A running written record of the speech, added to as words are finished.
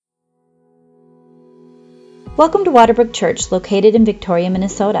Welcome to Waterbrook Church, located in Victoria,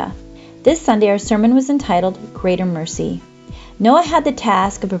 Minnesota. This Sunday our sermon was entitled Greater Mercy. Noah had the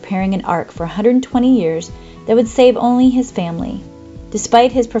task of preparing an ark for 120 years that would save only his family.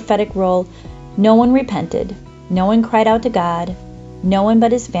 Despite his prophetic role, no one repented, no one cried out to God, no one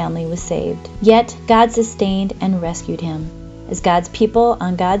but his family was saved. Yet God sustained and rescued him. As God's people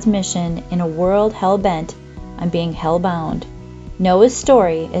on God's mission in a world hell-bent on being hell-bound, Noah's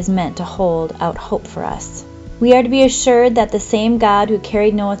story is meant to hold out hope for us. We are to be assured that the same God who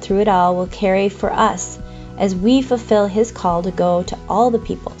carried Noah through it all will carry for us as we fulfill his call to go to all the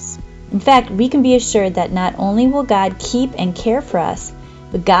peoples. In fact, we can be assured that not only will God keep and care for us,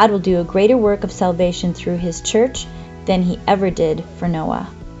 but God will do a greater work of salvation through his church than he ever did for Noah.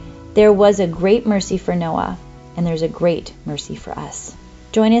 There was a great mercy for Noah, and there's a great mercy for us.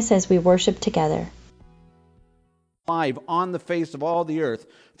 Join us as we worship together. Live on the face of all the earth,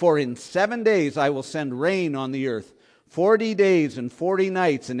 for in 7 days I will send rain on the earth, 40 days and 40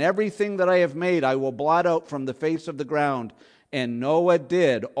 nights, and everything that I have made I will blot out from the face of the ground. And Noah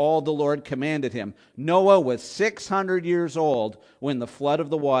did all the Lord commanded him. Noah was 600 years old when the flood of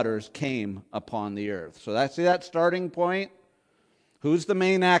the waters came upon the earth. So see that starting point? Who's the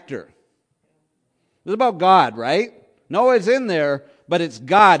main actor? It's about God, right? Noah's in there, but it's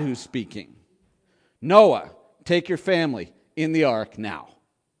God who's speaking. Noah, take your family in the ark now.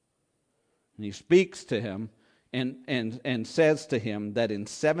 And he speaks to him and says to him that in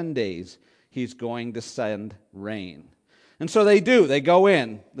 7 days he's going to send rain. And so they do. They go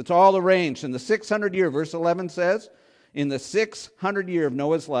in. It's all arranged. In the 600 year, verse 11 says, in the 600 year of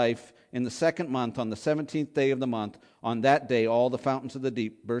Noah's life, in the second month, on the 17th day of the month, on that day all the fountains of the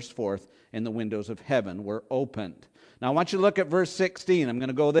deep burst forth, and the windows of heaven were opened. Now I want you to look at verse 16. I'm going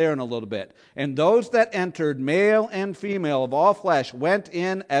to go there in a little bit. And those that entered, male and female of all flesh, went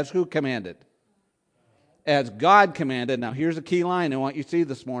in as who commanded? As God commanded. Now here's a key line I want you to see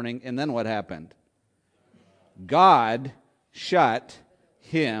this morning. And then what happened? God shut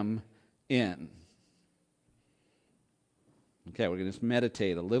him in. Okay, we're going to just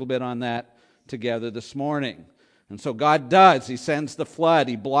meditate a little bit on that together this morning. And so God does. He sends the flood.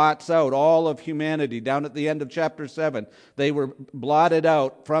 He blots out all of humanity. Down at the end of chapter 7, they were blotted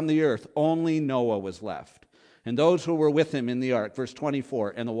out from the earth. Only Noah was left. And those who were with him in the ark, verse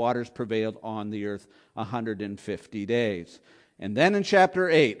 24, and the waters prevailed on the earth 150 days. And then in chapter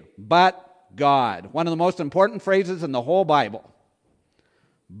 8, but God, one of the most important phrases in the whole Bible.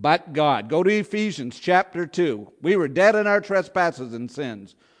 But God. Go to Ephesians chapter 2. We were dead in our trespasses and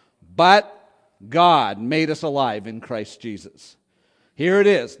sins, but God made us alive in Christ Jesus. Here it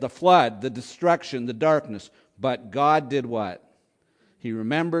is, the flood, the destruction, the darkness. But God did what? He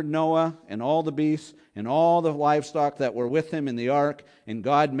remembered Noah and all the beasts and all the livestock that were with him in the ark, and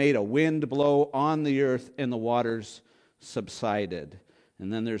God made a wind blow on the earth, and the waters subsided.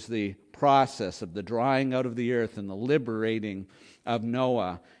 And then there's the process of the drying out of the earth and the liberating of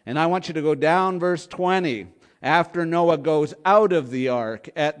Noah. And I want you to go down verse 20. After Noah goes out of the ark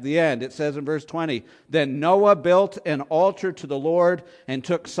at the end, it says in verse 20, then Noah built an altar to the Lord and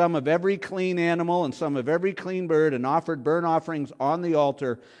took some of every clean animal and some of every clean bird and offered burnt offerings on the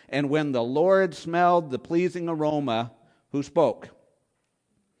altar. And when the Lord smelled the pleasing aroma, who spoke?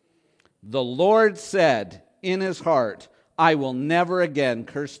 The Lord said in his heart, I will never again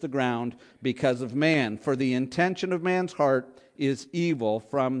curse the ground because of man, for the intention of man's heart is evil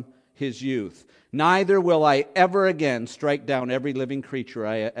from his youth. Neither will I ever again strike down every living creature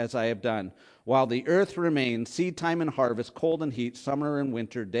as I have done. While the earth remains, seed time and harvest, cold and heat, summer and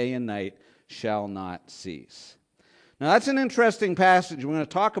winter, day and night shall not cease. Now that's an interesting passage. We're going to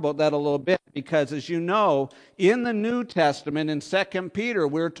talk about that a little bit because, as you know, in the New Testament, in 2 Peter,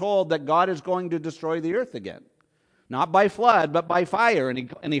 we're told that God is going to destroy the earth again. Not by flood, but by fire. And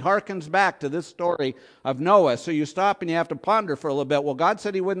he harkens back to this story of Noah. So you stop and you have to ponder for a little bit. Well, God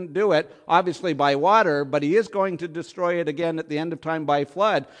said he wouldn't do it, obviously by water, but he is going to destroy it again at the end of time by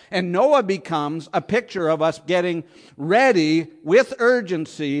flood. And Noah becomes a picture of us getting ready with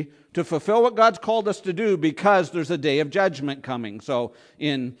urgency to fulfill what God's called us to do because there's a day of judgment coming. So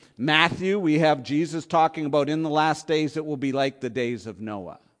in Matthew, we have Jesus talking about in the last days it will be like the days of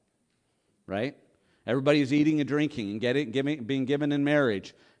Noah. Right? Everybody's eating and drinking and being given in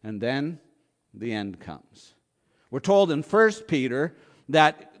marriage. And then the end comes. We're told in 1 Peter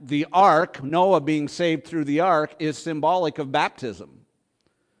that the ark, Noah being saved through the ark, is symbolic of baptism.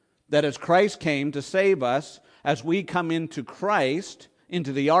 That as Christ came to save us, as we come into Christ,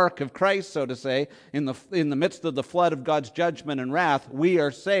 into the ark of Christ, so to say, in the midst of the flood of God's judgment and wrath, we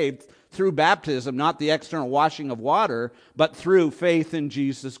are saved through baptism, not the external washing of water, but through faith in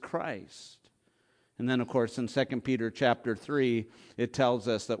Jesus Christ. And then, of course, in 2 Peter chapter 3, it tells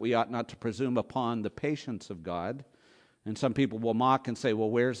us that we ought not to presume upon the patience of God. And some people will mock and say, well,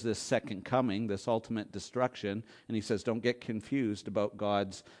 where's this second coming, this ultimate destruction? And he says, don't get confused about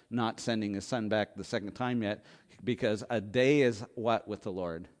God's not sending his son back the second time yet, because a day is what with the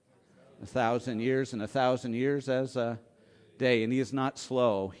Lord? 1,000 years, and 1,000 years as a day. And he is not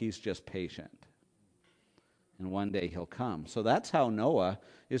slow, he's just patient. And one day he'll come. So that's how Noah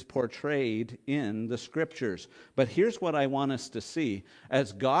is portrayed in the scriptures. But here's what I want us to see.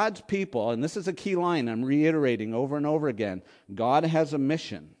 As God's people, and this is a key line I'm reiterating over and over again, God has a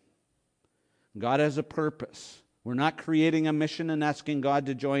mission. God has a purpose. We're not creating a mission and asking God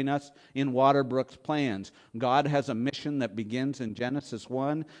to join us in Waterbrook's plans. God has a mission that begins in Genesis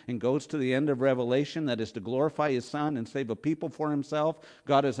 1 and goes to the end of Revelation, that is to glorify his Son and save a people for himself.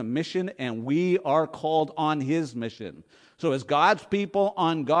 God has a mission, and we are called on his mission. So as God's people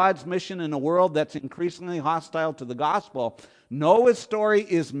on God's mission in a world that's increasingly hostile to the gospel, Noah's story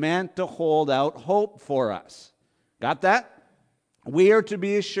is meant to hold out hope for us. Got that? We are to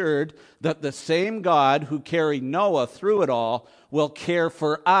be assured that the same God who carried Noah through it all will care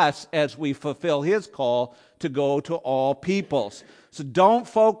for us as we fulfill his call to go to all peoples. So don't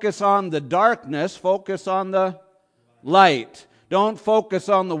focus on the darkness, focus on the light. Don't focus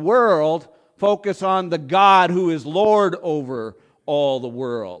on the world, focus on the God who is Lord over all the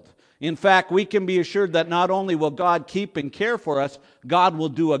world. In fact, we can be assured that not only will God keep and care for us, God will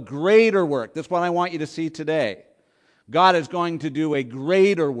do a greater work. That's what I want you to see today. God is going to do a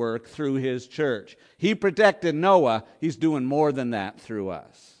greater work through his church. He protected Noah. He's doing more than that through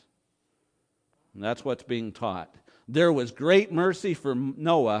us. And that's what's being taught. There was great mercy for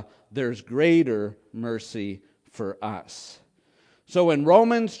Noah. There's greater mercy for us. So in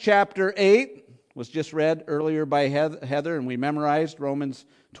Romans chapter 8, was just read earlier by Heather, and we memorized Romans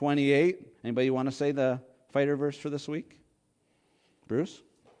 28. Anybody want to say the fighter verse for this week? Bruce?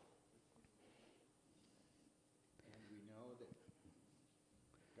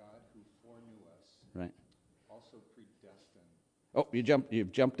 Right. Also predestined. Oh,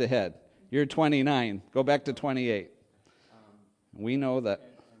 you've jumped ahead. You're 29. Go back to 28. We know that.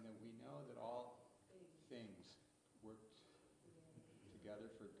 And that we know that all things work together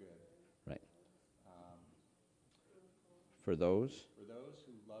for good. Right. For those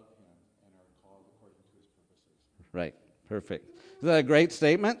who love him and are called according to his purposes. Right. Perfect. Isn't that a great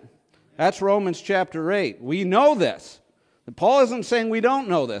statement? That's Romans chapter 8. We know this. And Paul isn't saying we don't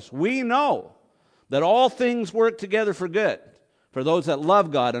know this. We know that all things work together for good for those that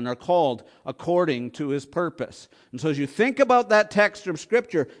love God and are called according to his purpose. And so as you think about that text of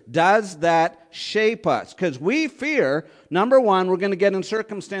Scripture, does that shape us? Because we fear, number one, we're going to get in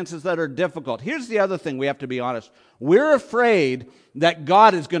circumstances that are difficult. Here's the other thing we have to be honest. We're afraid that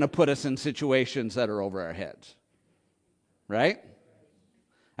God is going to put us in situations that are over our heads. Right?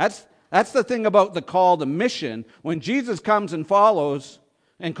 That's the thing about the call to mission. When Jesus comes and follows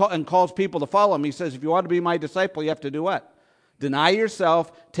and calls people to follow him, he says, if you want to be my disciple, you have to do what? Deny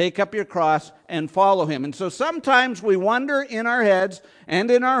yourself, take up your cross, and follow him. And so sometimes we wonder in our heads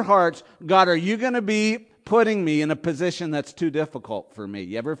and in our hearts, God, are you going to be putting me in a position that's too difficult for me?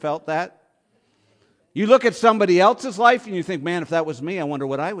 You ever felt that? You look at somebody else's life and you think, man, if that was me, I wonder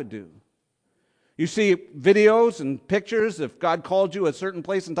what I would do. You see videos and pictures, if God called you a certain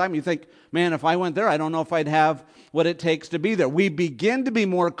place and time, you think, man, if I went there, I don't know if I'd have what it takes to be there. We begin to be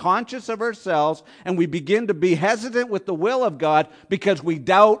more conscious of ourselves, and we begin to be hesitant with the will of God because we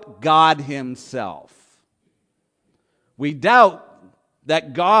doubt God himself. We doubt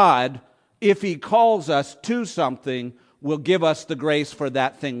that God, if he calls us to something, will give us the grace for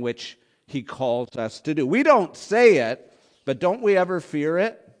that thing which he calls us to do. We don't say it, but don't we ever fear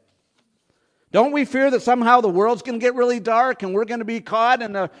it? Don't we fear that somehow the world's going to get really dark and we're going to be caught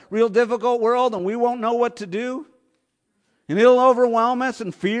in a real difficult world and we won't know what to do? And it'll overwhelm us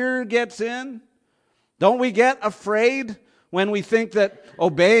and fear gets in? Don't we get afraid when we think that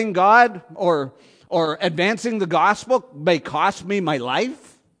obeying God or advancing the gospel may cost me my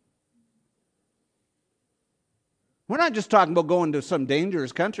life? We're not just talking about going to some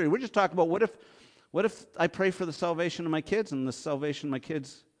dangerous country. We're just talking about what if I pray for the salvation of my kids and the salvation of my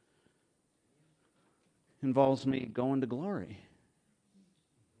kids involves me going to glory.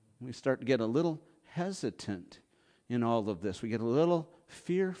 We start to get a little hesitant in all of this. We get a little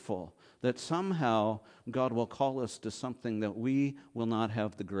fearful that somehow God will call us to something that we will not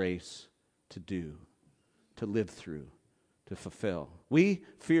have the grace to do, to live through, to fulfill. We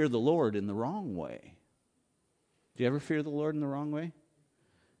fear the Lord in the wrong way. Do you ever fear the Lord in the wrong way?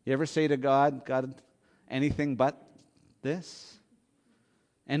 You ever say to God, God, anything but this?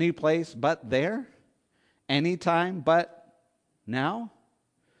 Any place but there? anytime but now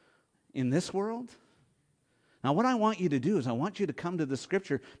in this world? Now, what I want you to do is I want you to come to the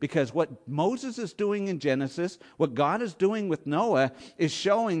Scripture, because what Moses is doing in Genesis, what God is doing with Noah, is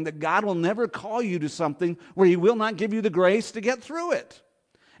showing that God will never call you to something where He will not give you the grace to get through it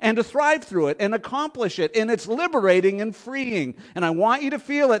and to thrive through it and accomplish it. And it's liberating and freeing. And I want you to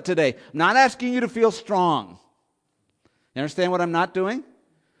feel it today. I'm not asking you to feel strong. You understand what I'm not doing?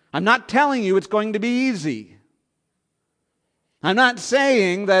 I'm not telling you it's going to be easy. I'm not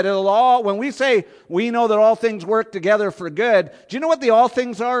saying that it'll all, when we say we know that all things work together for good, do you know what the all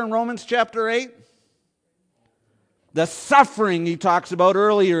things are in Romans chapter 8? The suffering he talks about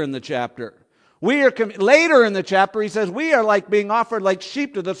earlier in the chapter. Later in the chapter, he says, we are like being offered like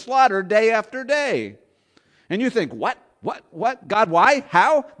sheep to the slaughter day after day. And you think, what? God, why?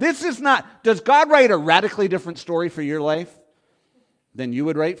 How? This is not, does God write a radically different story for your life than you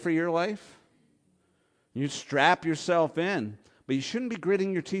would write for your life? You strap yourself in. But you shouldn't be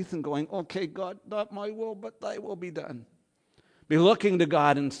gritting your teeth and going, okay, God, not my will, but thy will be done. Be looking to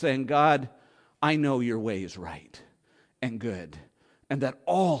God and saying, God, I know your way is right and good, and that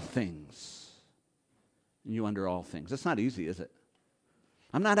all things, you under all things. It's not easy, is it?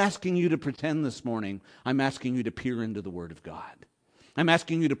 I'm not asking you to pretend this morning. I'm asking you to peer into the Word of God. I'm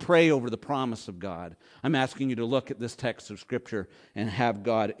asking you to pray over the promise of God. I'm asking you to look at this text of Scripture and have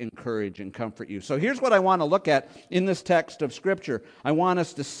God encourage and comfort you. So here's what I want to look at in this text of Scripture. I want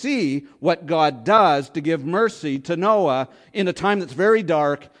us to see what God does to give mercy to Noah in a time that's very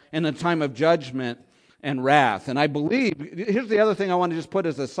dark, in a time of judgment and wrath. And I believe, here's the other thing I want to just put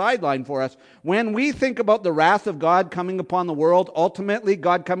as a sideline for us. When we think about the wrath of God coming upon the world, ultimately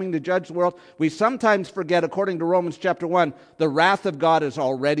God coming to judge the world, we sometimes forget, according to Romans chapter 1, the wrath of God is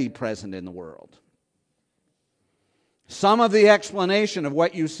already present in the world. Some of the explanation of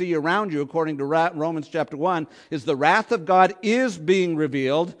what you see around you, according to Romans chapter 1, is the wrath of God is being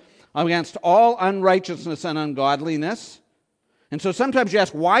revealed against all unrighteousness and ungodliness. And so sometimes you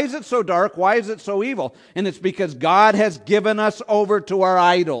ask, why is it so dark? Why is it so evil? And it's because God has given us over to our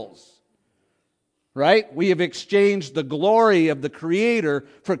idols. Right? We have exchanged the glory of the Creator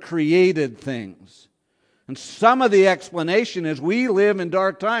for created things. And some of the explanation is we live in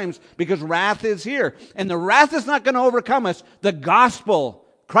dark times because wrath is here. And the wrath is not going to overcome us. The gospel,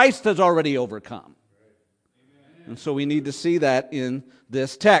 Christ has already overcome. And so we need to see that in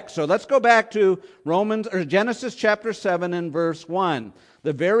this text. So let's go back to Genesis chapter 7 and verse 1.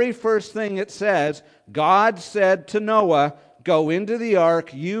 The very first thing it says, God said to Noah, go into the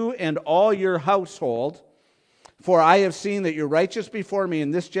ark, you and all your household, for I have seen that you're righteous before me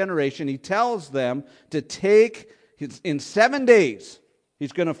in this generation. He tells them to take, in 7 days,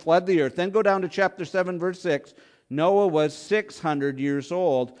 he's going to flood the earth. Then go down to chapter 7, verse 6. Noah was 600 years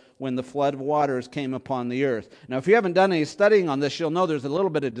old when the flood of waters came upon the earth. Now, if you haven't done any studying on this, you'll know there's a little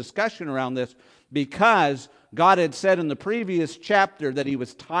bit of discussion around this, because God had said in the previous chapter that He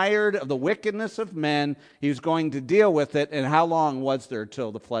was tired of the wickedness of men. He was going to deal with it. And how long was there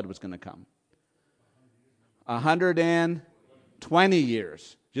till the flood was going to come? 120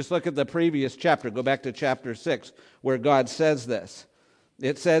 years. Just look at the previous chapter. Go back to chapter 6 where God says this.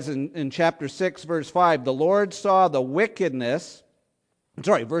 It says in chapter 6, verse 5, the Lord saw the wickedness.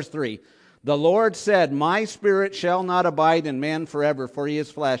 Verse 3. The Lord said, my spirit shall not abide in man forever, for he is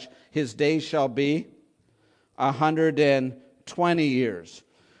flesh. His days shall be 120 years.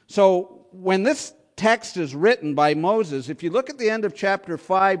 So when this text is written by Moses, if you look at the end of chapter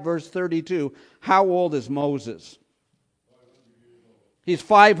 5, verse 32, how old is Moses? He's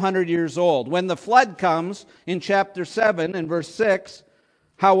 500 years old. When the flood comes in chapter 7 and verse 6,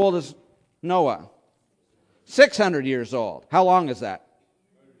 how old is Noah? 600 years old. How long is that?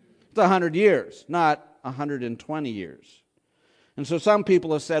 It's 100 years, not 120 years. And so some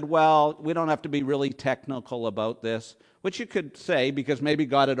people have said, well, we don't have to be really technical about this, which you could say because maybe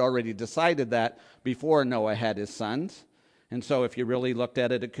God had already decided that before Noah had his sons. And so if you really looked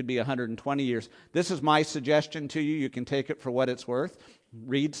at it, it could be 120 years. This is my suggestion to you. You can take it for what it's worth.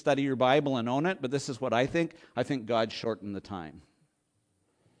 Read, study your Bible, and own it. But this is what I think. I think God shortened the time.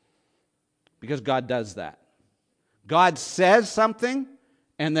 Because God does that. God says something,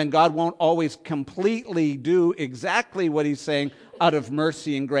 and then God won't always completely do exactly what He's saying out of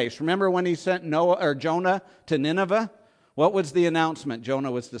mercy and grace. Remember when He sent Jonah to Nineveh? What was the announcement Jonah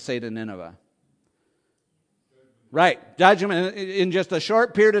was to say to Nineveh? Right, judgment. In just a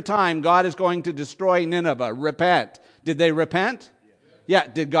short period of time, God is going to destroy Nineveh. Repent. Did they repent? Yeah.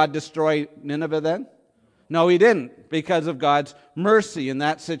 Did God destroy Nineveh then? No, He didn't, because of God's mercy in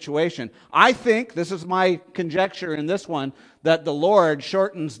that situation. I think, this is my conjecture in this one, that the Lord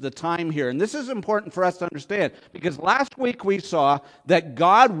shortens the time here. And this is important for us to understand, because last week we saw that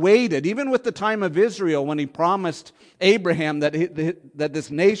God waited, even with the time of Israel, when he promised Abraham that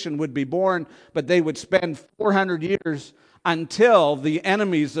this nation would be born, but they would spend 400 years until the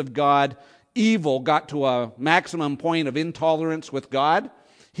enemies of God, evil, got to a maximum point of intolerance with God.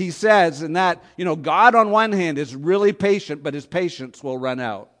 He says in that, God on one hand is really patient, but his patience will run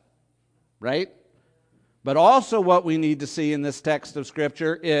out. Right? But also what we need to see in this text of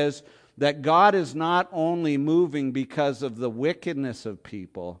Scripture is that God is not only moving because of the wickedness of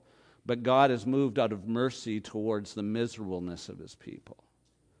people, but God is moved out of mercy towards the miserableness of his people.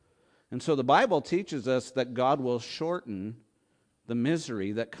 And so the Bible teaches us that God will shorten the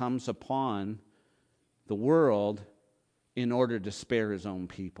misery that comes upon the world in order to spare his own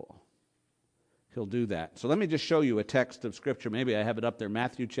people. He'll do that. So let me just show you a text of Scripture. Maybe I have it up there.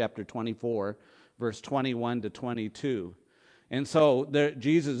 Matthew chapter 24, verse 21 to 22. And so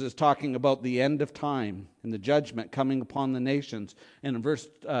Jesus is talking about the end of time and the judgment coming upon the nations. And in verse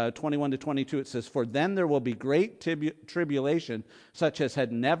 21 to 22 it says, "For then there will be great tribulation, such as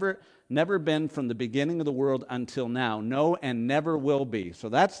had never been from the beginning of the world until now. No, and never will be." So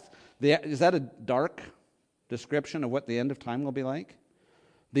is that a dark description of what the end of time will be like?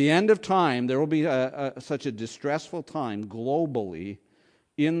 The end of time, there will be such a distressful time globally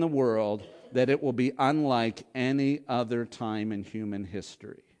in the world that it will be unlike any other time in human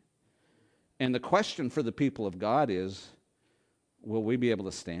history. And the question for the people of God is, will we be able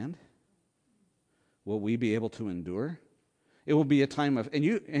to stand? Will we be able to endure? It will be a time of, and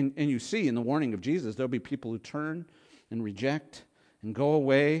you see in the warning of Jesus, there'll be people who turn and reject and go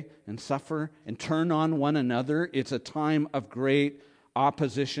away and suffer and turn on one another. It's a time of great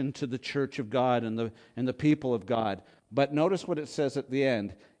opposition to the church of God and the people of God. But notice what it says at the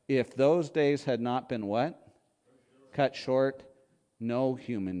end. If those days had not been what? Cut short, no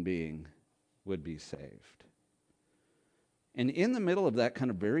human being would be saved. And in the middle of that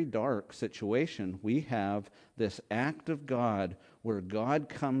kind of very dark situation, we have this act of God where God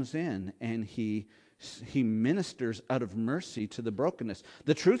comes in and he ministers out of mercy to the brokenness.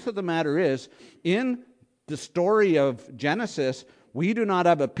 The truth of the matter is, in the story of Genesis, we do not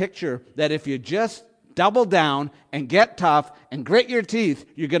have a picture that if you just double down and get tough and grit your teeth,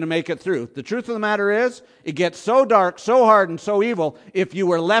 you're going to make it through. The truth of the matter is, it gets so dark, so hard, and so evil, if you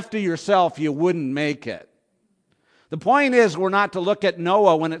were left to yourself, you wouldn't make it. The point is, we're not to look at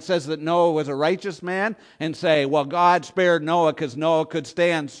Noah when it says that Noah was a righteous man and say, well, God spared Noah because Noah could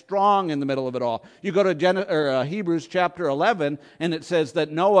stand strong in the middle of it all. You go to Hebrews chapter 11, and it says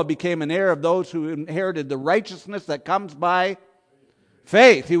that Noah became an heir of those who inherited the righteousness that comes by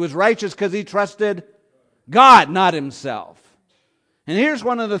faith. He was righteous because he trusted God, not himself. And here's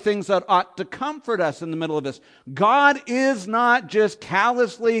one of the things that ought to comfort us in the middle of this. God is not just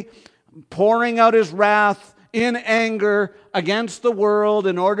callously pouring out his wrath in anger against the world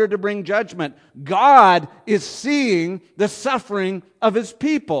in order to bring judgment. God is seeing the suffering of his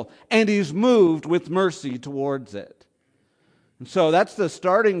people, and he's moved with mercy towards it. And so that's the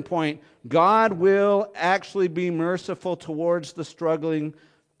starting point. God will actually be merciful towards the struggling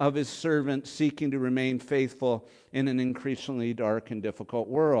of his servant seeking to remain faithful in an increasingly dark and difficult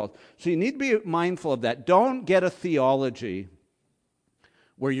world. So you need to be mindful of that. Don't get a theology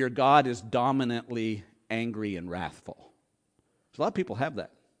where your God is dominantly angry and wrathful. So a lot of people have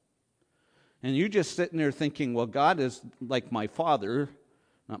that. And you're just sitting there thinking, well, God is like my father,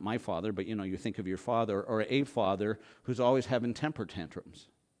 not my father, but you think of your father or a father who's always having temper tantrums.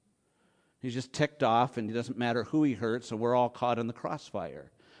 He's just ticked off and it doesn't matter who he hurts, and we're all caught in the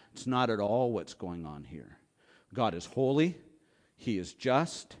crossfire. It's not at all what's going on here. God is holy. He is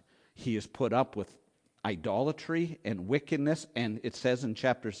just. He is put up with idolatry and wickedness, and it says in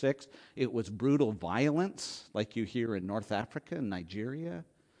chapter 6, it was brutal violence like you hear in North Africa and Nigeria.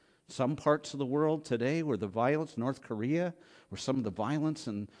 Some parts of the world today where the violence, North Korea, where some of the violence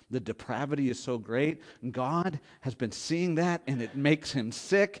and the depravity is so great. And God has been seeing that, and it makes him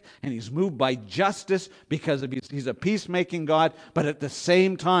sick, and he's moved by justice because he's a peacemaking God, but at the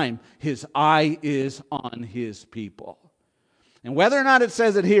same time, his eye is on his people. And whether or not it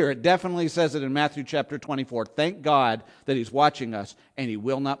says it here, it definitely says it in Matthew chapter 24. Thank God that he's watching us, and he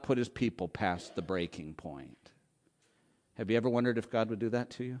will not put his people past the breaking point. Have you ever wondered if God would do that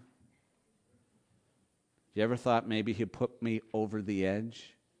to you? You ever thought maybe he'd put me over the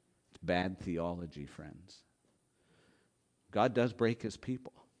edge? It's bad theology, friends. God does break his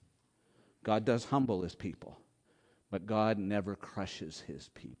people. God does humble his people. But God never crushes his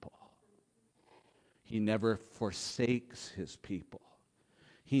people. He never forsakes his people.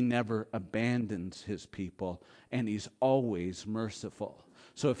 He never abandons his people, and he's always merciful.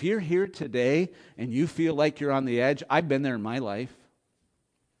 So if you're here today and you feel like you're on the edge, I've been there in my life.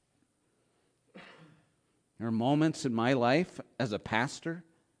 There are moments in my life as a pastor,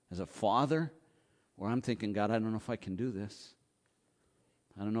 as a father, where I'm thinking, God, I don't know if I can do this.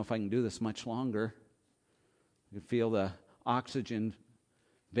 I don't know if I can do this much longer. I can feel the oxygen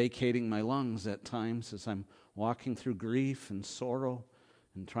vacating my lungs at times as I'm walking through grief and sorrow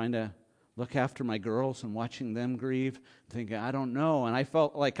and trying to look after my girls and watching them grieve, thinking, I don't know. And I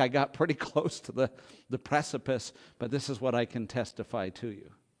felt like I got pretty close to the precipice, but this is what I can testify to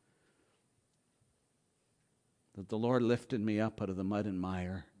you. That the Lord lifted me up out of the mud and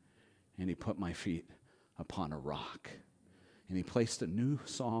mire, and he put my feet upon a rock. And he placed a new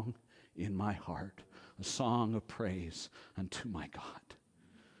song in my heart, a song of praise unto my God.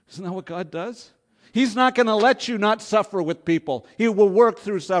 Isn't that what God does? He's not going to let you not suffer with people. He will work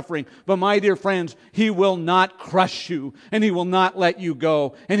through suffering. But my dear friends, he will not crush you, and he will not let you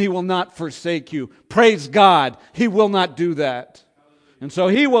go, and he will not forsake you. Praise God, he will not do that. And so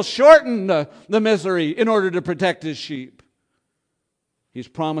he will shorten the misery in order to protect his sheep. He's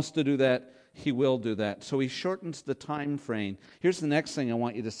promised to do that. He will do that. So he shortens the time frame. Here's the next thing I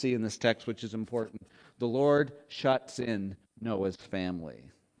want you to see in this text, which is important. The Lord shuts in Noah's family.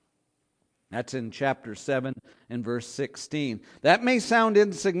 That's in chapter 7 and verse 16. That may sound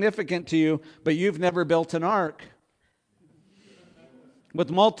insignificant to you, but you've never built an ark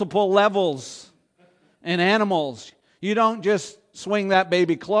with multiple levels and animals. You don't just swing that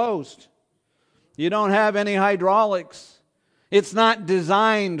baby closed. You don't have any hydraulics. It's not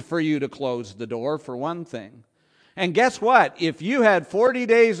designed for you to close the door, for one thing. And guess what? If you had 40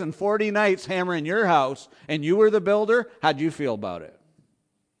 days and 40 nights hammering your house and you were the builder, how'd you feel about it?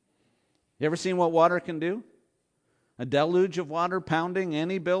 You ever seen what water can do? A deluge of water pounding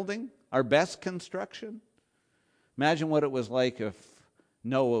any building? Our best construction? Imagine what it was like if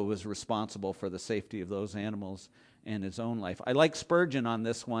Noah was responsible for the safety of those animals and his own life. I like Spurgeon on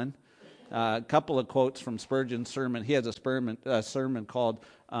this one. A couple of quotes from Spurgeon's sermon. He has a sermon called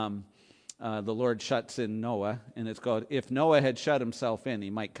The Lord Shuts in Noah, and it's called, If Noah Had Shut Himself In,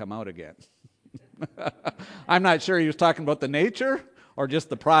 He Might Come Out Again. I'm not sure he was talking about the nature or just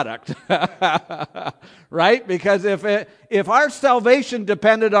the product. Right? Because if our salvation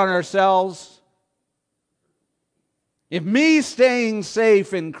depended on ourselves, if me staying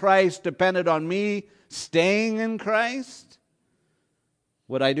safe in Christ depended on me staying in Christ,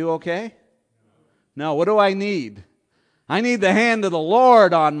 would I do okay? No. What do I need? I need the hand of the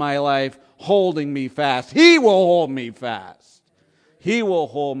Lord on my life holding me fast. He will hold me fast. He will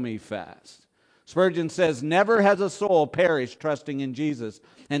hold me fast. Spurgeon says, never has a soul perished trusting in Jesus,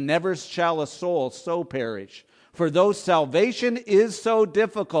 and never shall a soul so perish. For though salvation is so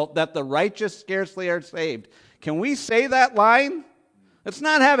difficult that the righteous scarcely are saved. Can we say that line? Let's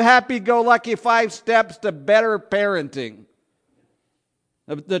not have happy-go-lucky 5 steps to better parenting.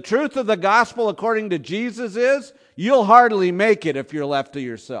 The truth of the gospel according to Jesus is, you'll hardly make it if you're left to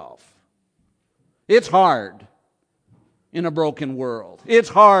yourself. It's hard in a broken world. It's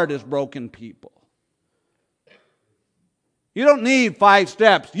hard as broken people. You don't need 5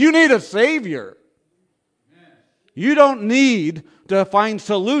 steps. You need a Savior. You don't need to find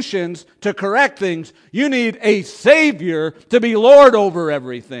solutions to correct things. You need a Savior to be Lord over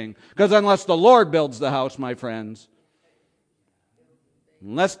everything. Because unless the Lord builds the house, my friends,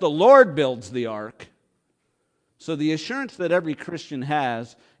 unless the Lord builds the ark. So the assurance that every Christian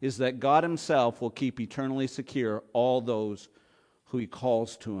has is that God himself will keep eternally secure all those who he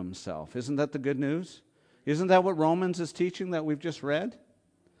calls to himself. Isn't that the good news? Isn't that what Romans is teaching that we've just read?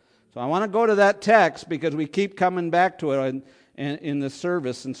 So I want to go to that text because we keep coming back to it in the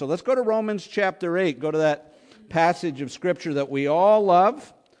service. And so let's go to Romans chapter 8. Go to that passage of Scripture that we all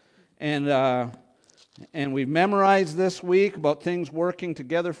love. And we've memorized this week about things working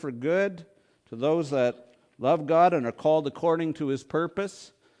together for good to those that love God and are called according to his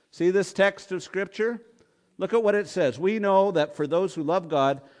purpose. See this text of Scripture? Look at what it says. We know that for those who love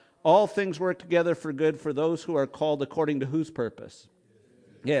God, all things work together for good for those who are called according to whose purpose?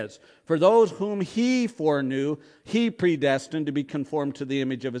 Yes. For those whom he foreknew, he predestined to be conformed to the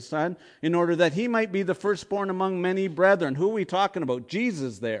image of his Son, in order that he might be the firstborn among many brethren. Who are we talking about?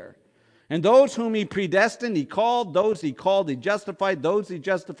 Jesus there. And those whom he predestined, he called. Those he called, he justified. Those he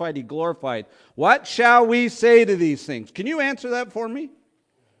justified, he glorified. What shall we say to these things? Can you answer that for me?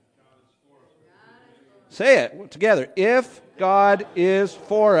 Say it together. If God is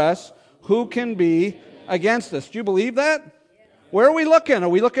for us, who can be against us? Do you believe that? Where are we looking? Are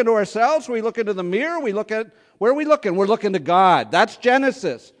we looking to ourselves? Are we looking to the mirror? Where are we looking? We're looking to God. That's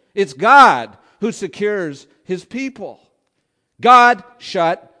Genesis. It's God who secures his people. God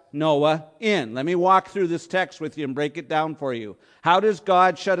shut Noah in. Let me walk through this text with you and break it down for you. How does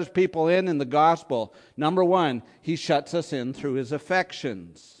God shut his people in the gospel? Number one, he shuts us in through his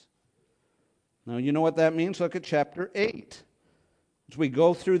affections. Now, you know what that means? Look at chapter 8. As we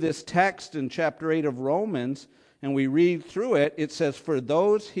go through this text in chapter 8 of Romans and we read through it, it says, for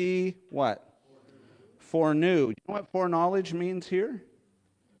those he, what? Foreknew. You know what foreknowledge means here?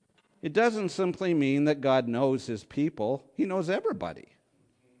 It doesn't simply mean that God knows his people. He knows everybody.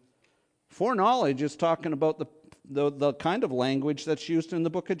 Foreknowledge is talking about the kind of language that's used in the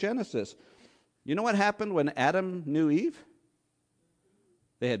book of Genesis. You know what happened when Adam knew Eve?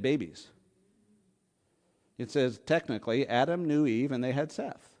 They had babies. It says technically Adam knew Eve and they had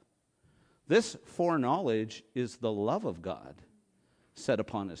Seth. This foreknowledge is the love of God set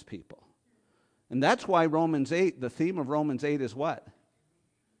upon his people. And that's why Romans 8, the theme of Romans 8 is what?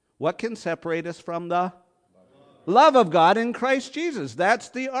 What can separate us from the love of God in Christ Jesus? That's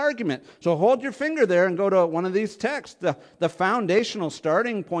the argument. So hold your finger there and go to one of these texts. The foundational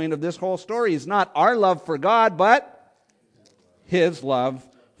starting point of this whole story is not our love for God, but his love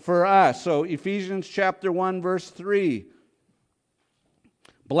for us. So Ephesians chapter 1, verse 3.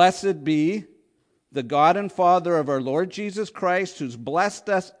 Blessed be the God and Father of our Lord Jesus Christ, who's blessed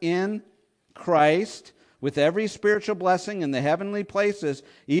us in Christ with every spiritual blessing in the heavenly places,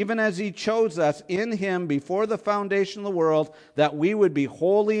 even as he chose us in him before the foundation of the world, that we would be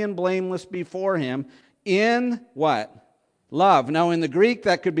holy and blameless before him in what? Love. Now in the Greek,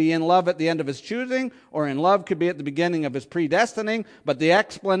 that could be in love at the end of his choosing, or in love could be at the beginning of his predestining, but the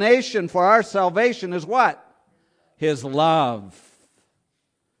explanation for our salvation is what? His love.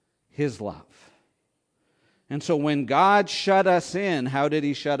 His love. And so when God shut us in, how did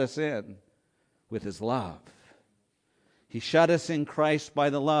he shut us in? With his love. He shut us in Christ by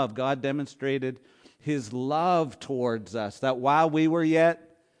the love. God demonstrated his love towards us, that while we were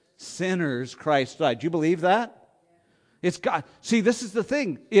yet sinners, Christ died. Do you believe that? It's God. See, this is the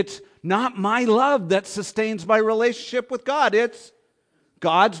thing. It's not my love that sustains my relationship with God. It's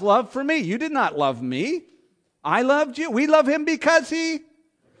God's love for me. You did not love me. I loved you. We love him because he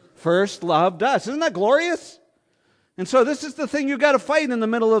first loved us. Isn't that glorious? And so this is the thing you got to fight in the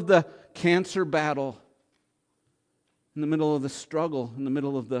middle of the cancer battle, in the middle of the struggle, in the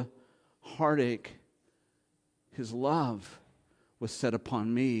middle of the heartache. His love was set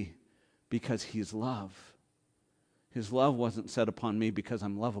upon me because he's love. His love wasn't set upon me because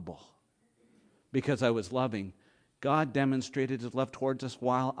I'm lovable, because I was loving. God demonstrated his love towards us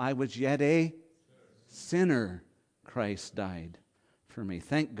while I was yet a sinner. Christ died for me.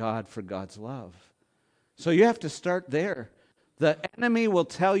 Thank God for God's love. So you have to start there. The enemy will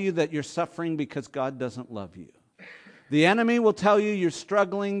tell you that you're suffering because God doesn't love you. The enemy will tell you you're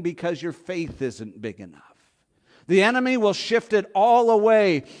struggling because your faith isn't big enough. The enemy will shift it all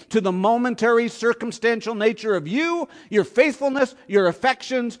away to the momentary circumstantial nature of you, your faithfulness, your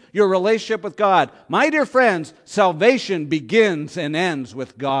affections, your relationship with God. My dear friends, salvation begins and ends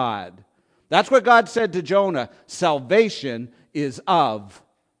with God. That's what God said to Jonah. Salvation is of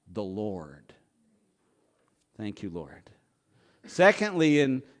the Lord. Thank you, Lord. Secondly,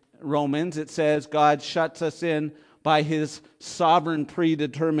 in Romans, it says God shuts us in by his sovereign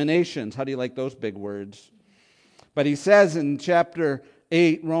predeterminations. How do you like those big words? But he says in chapter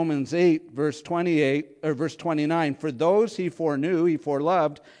 8, Romans 8, verse 28 or verse 29, for those he foreknew, he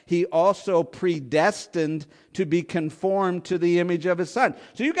foreloved, he also predestined to be conformed to the image of his Son.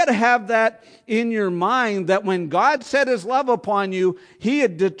 So you've got to have that in your mind, that when God set his love upon you, he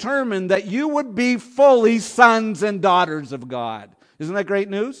had determined that you would be fully sons and daughters of God. Isn't that great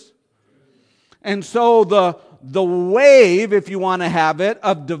news? And so the wave, if you want to have it,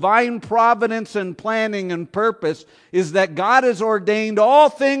 of divine providence and planning and purpose is that God has ordained all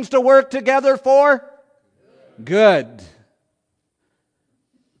things to work together for good.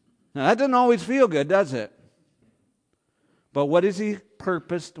 Now, that doesn't always feel good, does it? But what is he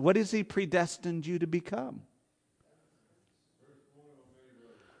purposed? What is he predestined you to become?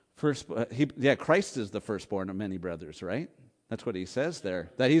 Christ is the firstborn of many brothers, right? That's what he says there.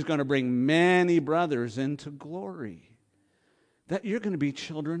 That he's going to bring many brothers into glory. That you're going to be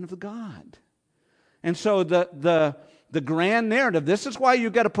children of God. And so the grand narrative, this is why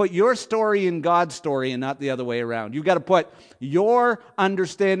you've got to put your story in God's story and not the other way around. You've got to put your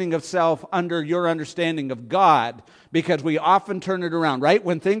understanding of self under your understanding of God, because we often turn it around, right?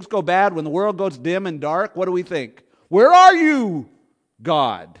 When things go bad, when the world goes dim and dark, what do we think? Where are you,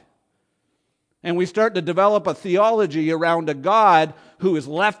 God? And we start to develop a theology around a God who has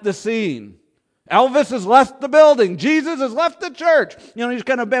left the scene. Elvis has left the building. Jesus has left the church. He's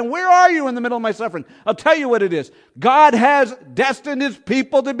kind of been, where are you in the middle of my suffering? I'll tell you what it is. God has destined his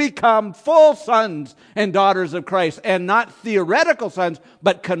people to become full sons and daughters of Christ, and not theoretical sons,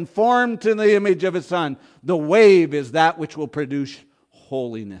 but conformed to the image of his Son. The wave is that which will produce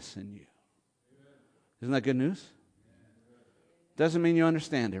holiness in you. Isn't that good news? Doesn't mean you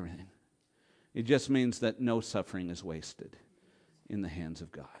understand everything. It just means that no suffering is wasted in the hands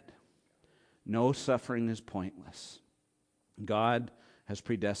of God. No suffering is pointless. God has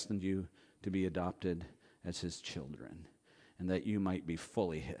predestined you to be adopted as his children, and that you might be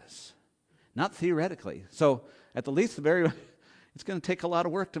fully his. Not theoretically. So, at the least, it's going to take a lot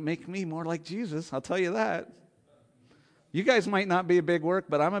of work to make me more like Jesus, I'll tell you that. You guys might not be a big work,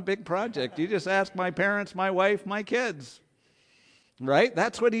 but I'm a big project. You just ask my parents, my wife, my kids. Right?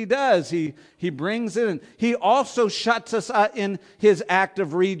 That's what he does. He brings it in. He also shuts us in his act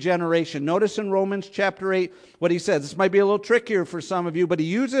of regeneration. Notice in Romans chapter 8 what he says. This might be a little trickier for some of you, but he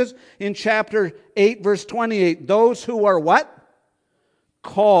uses in chapter 8 verse 28, those who are what?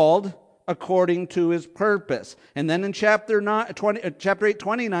 Called according to his purpose. And then in chapter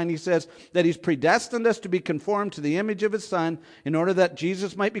 8:29 he says that he's predestined us to be conformed to the image of his Son in order that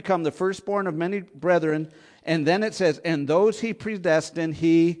Jesus might become the firstborn of many brethren. And then it says, and those he predestined,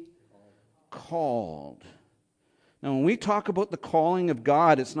 he called. Now, when we talk about the calling of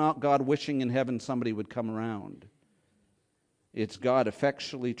God, it's not God wishing in heaven somebody would come around. It's God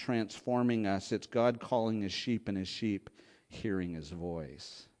effectually transforming us. It's God calling his sheep and his sheep hearing his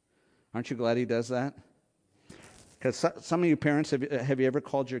voice. Aren't you glad he does that? Because some of you parents, have you ever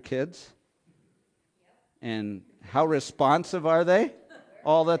called your kids? And how responsive are they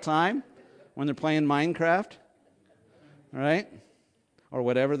all the time? When they're playing Minecraft, right? Or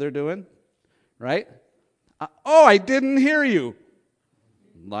whatever they're doing, right? I didn't hear you.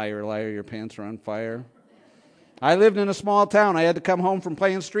 Liar, liar, your pants are on fire. I lived in a small town. I had to come home from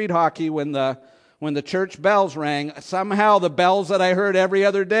playing street hockey when the church bells rang. Somehow the bells that I heard every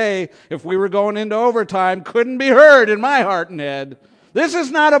other day, if we were going into overtime, couldn't be heard in my heart and head. This is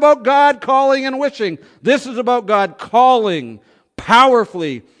not about God calling and wishing. This is about God calling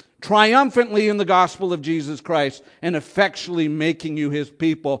powerfully, triumphantly in the gospel of Jesus Christ, and effectually making you his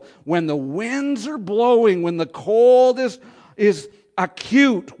people. When the winds are blowing, when the cold is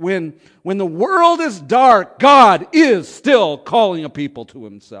acute, when the world is dark, God is still calling a people to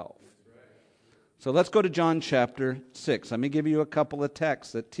himself. So let's go to John chapter 6. Let me give you a couple of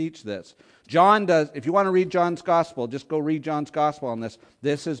texts that teach this. John does, if you want to read John's gospel, just go read John's gospel on this.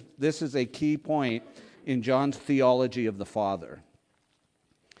 This is a key point in John's theology of the Father.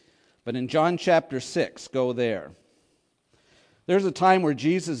 But in John chapter 6, go there. There's a time where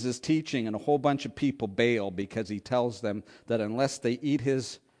Jesus is teaching and a whole bunch of people bail because he tells them that unless they eat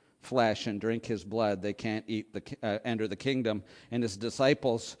his flesh and drink his blood, they can't enter the kingdom. And his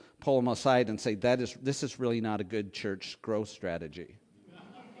disciples pull him aside and say, this is really not a good church growth strategy.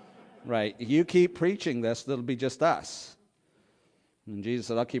 Right? You keep preaching this, it'll be just us. And Jesus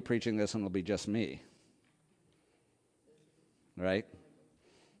said, I'll keep preaching this and it'll be just me. Right?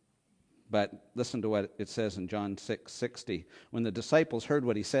 But listen to what it says in John 6:60. When the disciples heard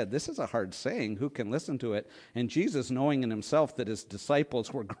what he said, this is a hard saying, who can listen to it? And Jesus, knowing in himself that his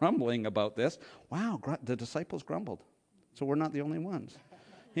disciples were grumbling about this, the disciples grumbled. So we're not the only ones.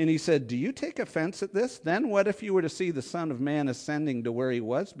 And he said, do you take offense at this? Then what if you were to see the Son of Man ascending to where he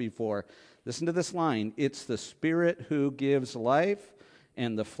was before? Listen to this line. It's the Spirit who gives life,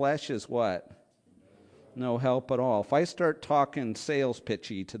 and the flesh is what? No help at all. If I start talking sales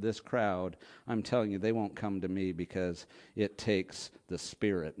pitchy to this crowd, I'm telling you, they won't come to me because it takes the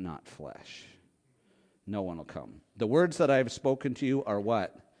Spirit, not flesh. No one will come. The words that I've spoken to you are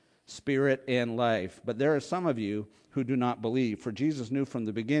what? Spirit and life. But there are some of you who do not believe. For Jesus knew from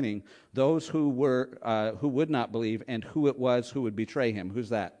the beginning those who would not believe and who it was who would betray him. Who's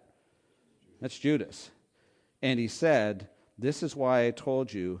that? That's Judas. And he said, this is why I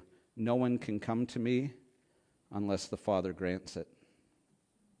told you, no one can come to me unless the Father grants it.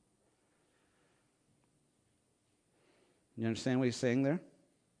 You understand what he's saying there?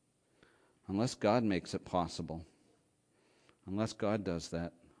 Unless God makes it possible. Unless God does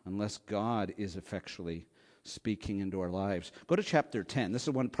that. Unless God is effectually speaking into our lives. Go to chapter 10. This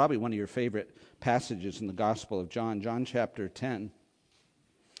is probably one of your favorite passages in the Gospel of John. John chapter 10.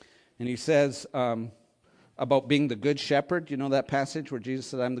 And he says about being the good shepherd. You know that passage where Jesus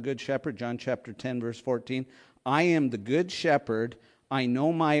said, I'm the good shepherd? John chapter 10, verse 14. I am the good shepherd. I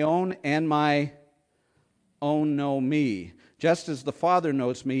know my own, and my own know me. Just as the Father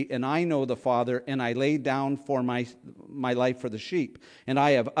knows me, and I know the Father, and I lay down for my life for the sheep. And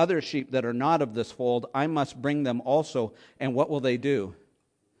I have other sheep that are not of this fold. I must bring them also. And what will they do?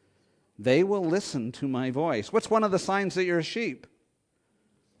 They will listen to my voice. What's one of the signs that you're a sheep?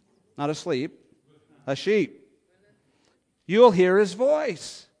 Not asleep. A sheep. You'll hear his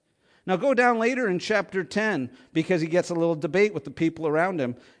voice. Now go down later in chapter 10, because he gets a little debate with the people around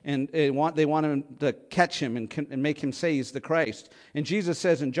him, and they want him to catch him and make him say he's the Christ. And Jesus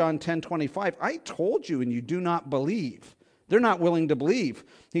says in John 10:25, I told you and you do not believe. They're not willing to believe.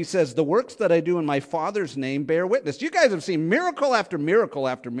 He says, the works that I do in my Father's name bear witness. You guys have seen miracle after miracle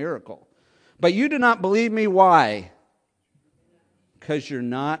after miracle. But you do not believe me. Why? Because you're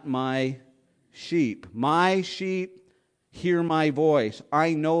not my sheep. My sheep hear my voice.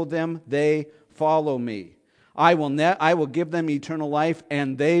 I know them. They follow me. I will give them eternal life,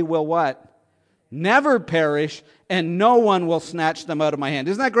 and they will what? Never perish, and no one will snatch them out of my hand.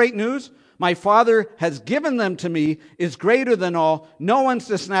 Isn't that great news? My Father has given them to me, is greater than all. No one's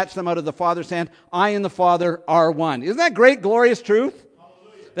to snatch them out of the Father's hand. I and the Father are one. Isn't that great, glorious truth?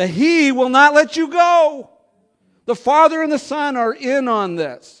 Hallelujah. That He will not let you go. The Father and the Son are in on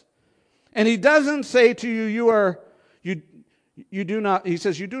this. And He doesn't say to you, you do not, he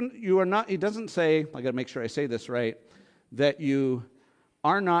says, you are not, he doesn't say, I got to make sure I say this right, that you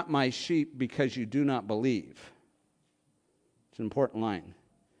are not my sheep because you do not believe. It's an important line.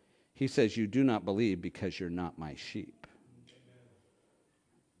 He says, you do not believe because you're not my sheep.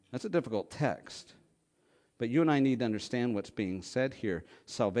 That's a difficult text. But you and I need to understand what's being said here.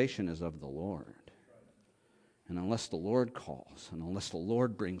 Salvation is of the Lord. And unless the Lord calls, and unless the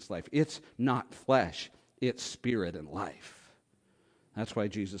Lord brings life, it's not flesh, it's spirit and life. That's why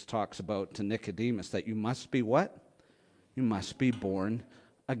Jesus talks about to Nicodemus that you must be what? You must be born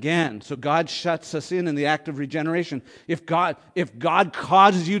again. So God shuts us in the act of regeneration. If God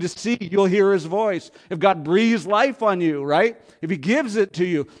causes you to see, you'll hear His voice. If God breathes life on you, right? If He gives it to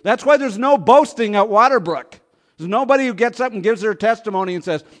you. That's why there's no boasting at Waterbrook. There's nobody who gets up and gives their testimony and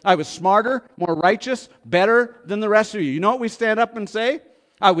says, I was smarter, more righteous, better than the rest of you. You know what we stand up and say?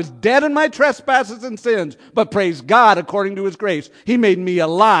 I was dead in my trespasses and sins, but praise God, according to His grace, He made me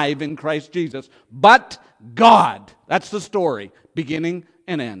alive in Christ Jesus. But God, that's the story, beginning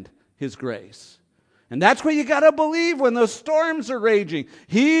and end, His grace. And that's what you got to believe when those storms are raging.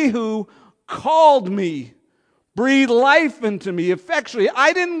 He who called me, breathed life into me effectually.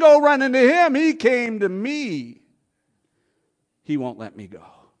 I didn't go running to Him, He came to me. He won't let me go.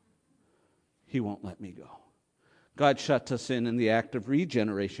 He won't let me go. God shuts us in the act of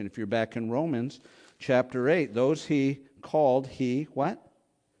regeneration. If you're back in Romans chapter 8, those He called, He, what?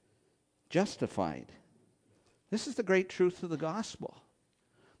 Justified. This is the great truth of the gospel.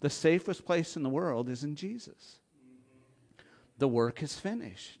 The safest place in the world is in Jesus. The work is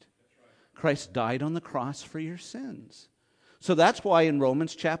finished. Christ died on the cross for your sins. So that's why in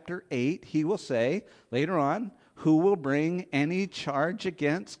Romans chapter 8, He will say later on, who will bring any charge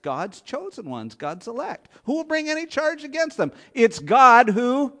against God's chosen ones, God's elect? Who will bring any charge against them? It's God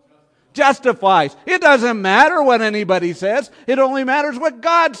who justifies. It doesn't matter what anybody says. It only matters what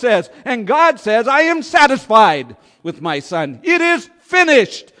God says. And God says, I am satisfied with my Son. It is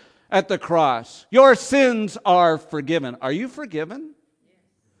finished at the cross. Your sins are forgiven. Are you forgiven?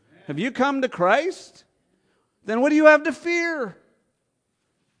 Have you come to Christ? Then what do you have to fear?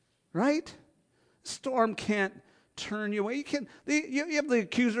 Right? Storm can't turn you away. You have the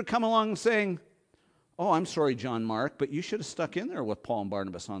accuser come along saying, oh, I'm sorry, John Mark, but you should have stuck in there with Paul and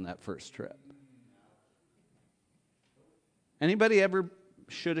Barnabas on that first trip. Anybody ever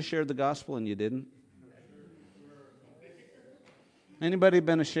should have shared the gospel and you didn't? Anybody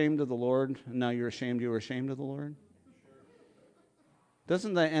been ashamed of the Lord and now you're ashamed you were ashamed of the Lord?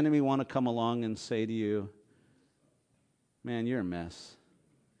 Doesn't the enemy want to come along and say to you, man, you're a mess.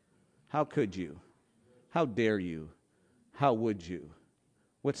 How could you? How dare you? How would you?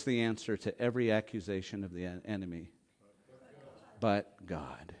 What's the answer to every accusation of the enemy? But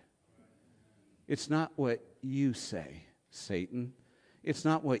God. It's not what you say, Satan. It's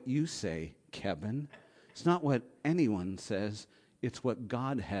not what you say, Kevin. It's not what anyone says. It's what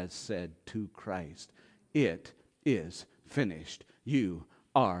God has said to Christ. It is finished. You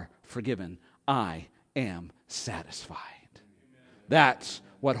are forgiven. I am satisfied. That's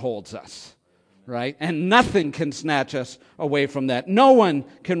what holds us. Right? And nothing can snatch us away from that. No one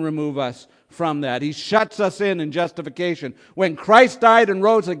can remove us from that. He shuts us in justification. When Christ died and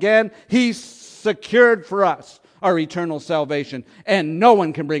rose again, He secured for us our eternal salvation. And no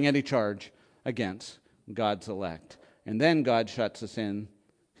one can bring any charge against God's elect. And then God shuts us in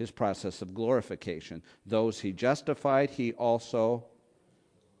his process of glorification. Those he justified, he also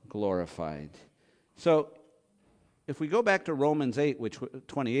glorified. So, if we go back to Romans 8,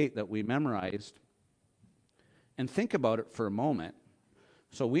 28 that we memorized, and think about it for a moment.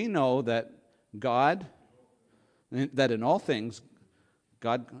 So we know that that in all things,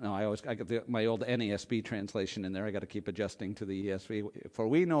 God, no, I got my old NASB translation in there. I got to keep adjusting to the ESV. For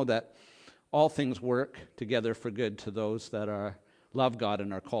we know that all things work together for good to those that love God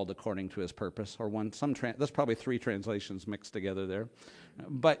and are called according to his purpose. Or there's probably three translations mixed together there.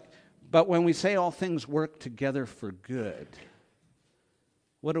 But when we say all things work together for good,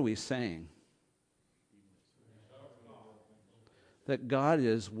 what are we saying? That God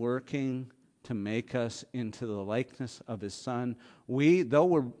is working to make us into the likeness of his Son.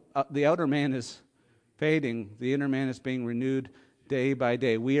 Though the outer man is fading, the inner man is being renewed day by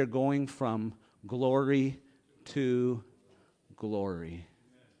day. We are going from glory to glory.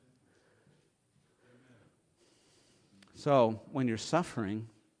 So, when you're suffering,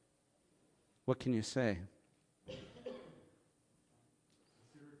 what can you say?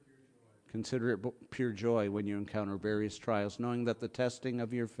 Consider it pure joy when you encounter various trials, knowing that the testing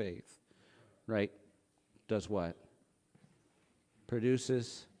of your faith, right, does what?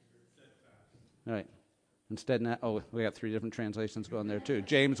 Produces. Right. Instead, we got three different translations going there too.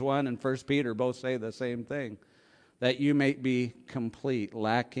 James 1 and 1 Peter both say the same thing. That you may be complete,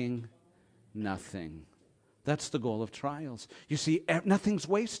 lacking nothing. That's the goal of trials. You see, nothing's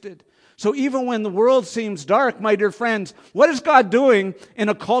wasted. So even when the world seems dark, my dear friends, what is God doing in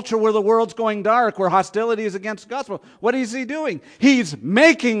a culture where the world's going dark, where hostility is against the gospel? What is he doing? He's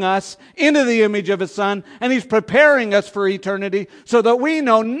making us into the image of his Son, and he's preparing us for eternity so that we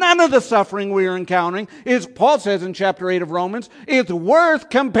know none of the suffering we are encountering is, Paul says in chapter 8 of Romans, it's worth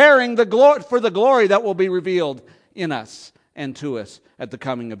comparing for the glory that will be revealed in us and to us at the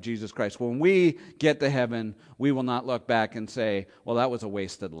coming of Jesus Christ. When we get to heaven, we will not look back and say, well, that was a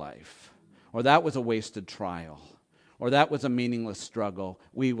wasted life, or that was a wasted trial, or that was a meaningless struggle.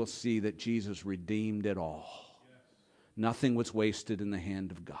 We will see that Jesus redeemed it all. Nothing was wasted in the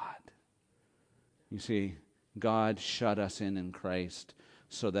hand of God. You see, God shut us in Christ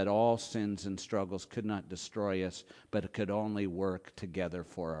so that all sins and struggles could not destroy us, but it could only work together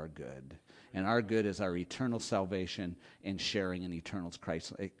for our good. And our good is our eternal salvation and sharing in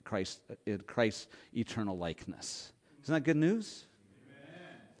Christ's eternal likeness. Isn't that good news? Amen.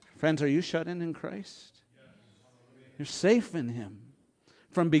 Friends, are you shut in Christ? Yes. You're safe in him.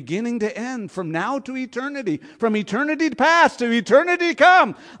 From beginning to end, from now to eternity, from eternity past to eternity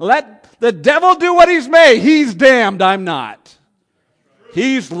come. Let the devil do what he's may. He's damned, I'm not.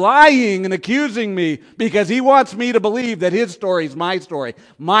 He's lying and accusing me because he wants me to believe that his story is my story.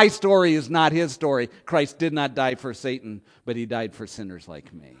 My story is not his story. Christ did not die for Satan, but he died for sinners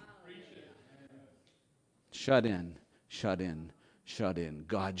like me. Shut in, shut in, shut in.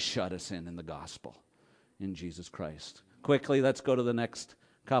 God shut us in the gospel in Jesus Christ. Quickly, let's go to the next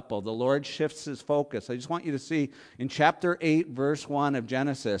couple. The Lord shifts his focus. I just want you to see in chapter 8, verse 1 of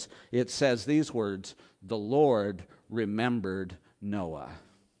Genesis, it says these words, the Lord remembered Noah.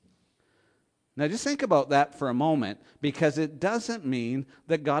 Now just think about that for a moment, because it doesn't mean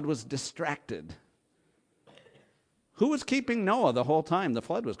that God was distracted. Who was keeping Noah the whole time the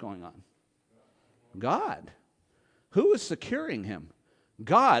flood was going on? God. Who was securing him?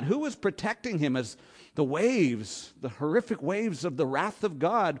 God. Who was protecting him as the waves, the horrific waves of the wrath of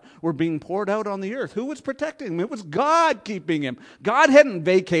God were being poured out on the earth? Who was protecting him? It was God keeping him. God hadn't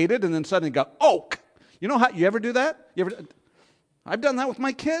vacated and then suddenly got, you know how, you ever do that? I've done that with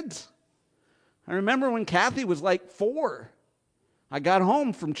my kids. I remember when Kathy was like 4. I got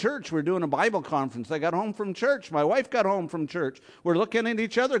home from church. We were doing a Bible conference. I got home from church. My wife got home from church. We're looking at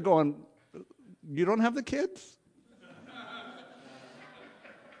each other going, you don't have the kids?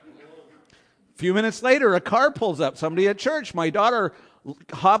 A few minutes later, a car pulls up. Somebody at church. My daughter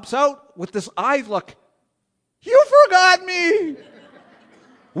hops out with this eye look. You forgot me.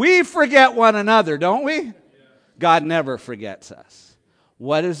 We forget one another, don't we? God never forgets us.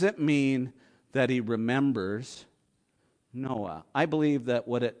 What does it mean that he remembers Noah? I believe that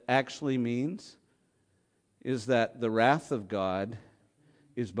what it actually means is that the wrath of God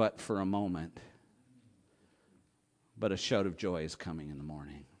is but for a moment, but a shout of joy is coming in the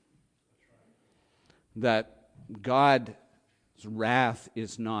morning. That God's wrath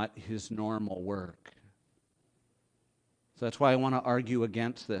is not his normal work. So that's why I want to argue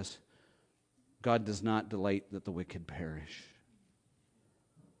against this. God does not delight that the wicked perish.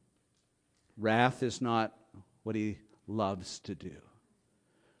 Wrath is not what he loves to do.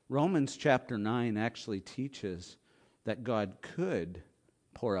 Romans chapter 9 actually teaches that God could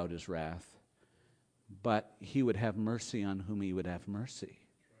pour out his wrath, but he would have mercy on whom he would have mercy.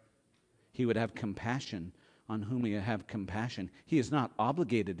 He would have compassion on whom he would have compassion. He is not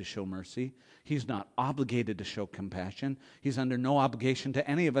obligated to show mercy. He's not obligated to show compassion. He's under no obligation to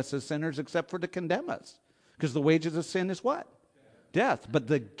any of us as sinners except for to condemn us. Because the wages of sin is what? Death. But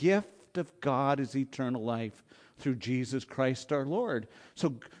the gift of God is eternal life through Jesus Christ our Lord.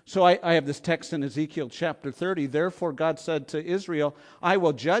 So I have this text in Ezekiel chapter 30. Therefore God said to Israel, I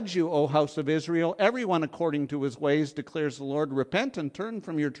will judge you, O house of Israel, everyone according to his ways, declares the Lord. Repent and turn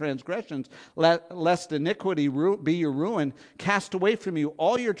from your transgressions, lest iniquity be your ruin. Cast away from you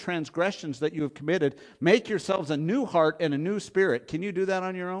all your transgressions that you have committed. Make yourselves a new heart and a new spirit. Can you do that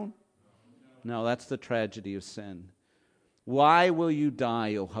on your own? No, that's the tragedy of sin. Why will you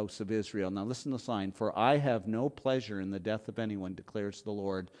die, O house of Israel? Now listen to the sign. For I have no pleasure in the death of anyone, declares the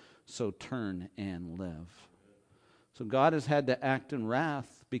Lord. So turn and live. So God has had to act in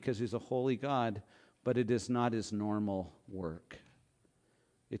wrath because he's a holy God, but it is not his normal work.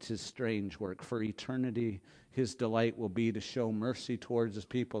 It's his strange work. For eternity, his delight will be to show mercy towards his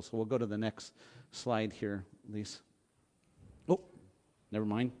people. So we'll go to the next slide here, Lisa. Oh, never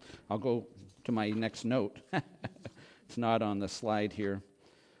mind. I'll go to my next note. It's not on the slide here.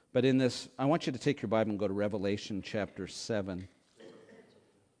 But in this, I want you to take your Bible and go to Revelation chapter 7.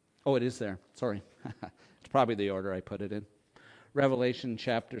 Oh, it is there. Sorry. It's probably the order I put it in. Revelation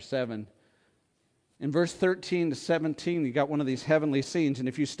chapter 7. In verse 13 to 17, you got one of these heavenly scenes. And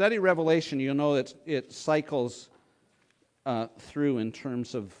if you study Revelation, you'll know that it cycles through in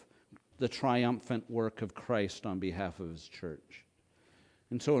terms of the triumphant work of Christ on behalf of his church.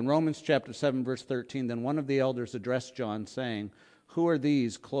 And so in Romans chapter 7, verse 13, then one of the elders addressed John, saying, who are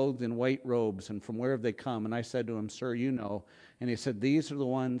these clothed in white robes, and from where have they come? And I said to him, sir, you know. And he said, these are the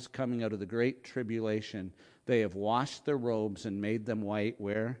ones coming out of the great tribulation. They have washed their robes and made them white.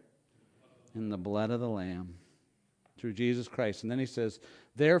 Where? In the blood of the Lamb, through Jesus Christ. And then he says,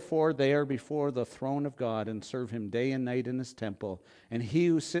 therefore they are before the throne of God and serve him day and night in his temple. And he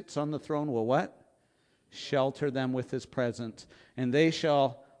who sits on the throne will what? Shelter them with his presence, and they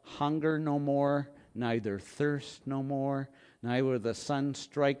shall hunger no more, neither thirst no more, neither will the sun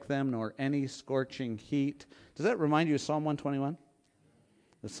strike them, nor any scorching heat. Does that remind you of Psalm 121?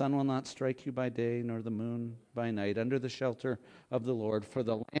 The sun will not strike you by day, nor the moon by night, under the shelter of the Lord. For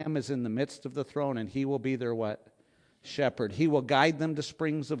the Lamb is in the midst of the throne, and he will be their what? Shepherd. He will guide them to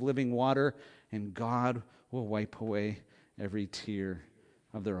springs of living water, and God will wipe away every tear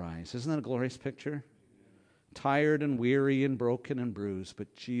of their eyes. Isn't that a glorious picture? Tired and weary and broken and bruised,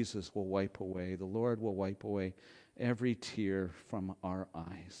 but Jesus will wipe away, the Lord will wipe away every tear from our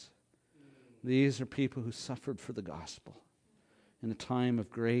eyes. These are people who suffered for the gospel in a time of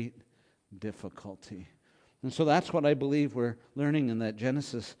great difficulty. And so that's what I believe we're learning in that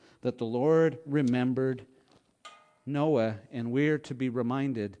Genesis, that the Lord remembered Noah, and we're to be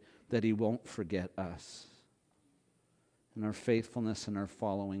reminded that he won't forget us and our faithfulness and our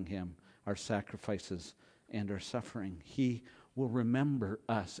following him, our sacrifices and our suffering. He will remember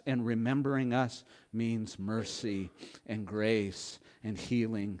us, and remembering us means mercy and grace and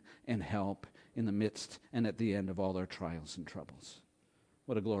healing and help in the midst and at the end of all our trials and troubles.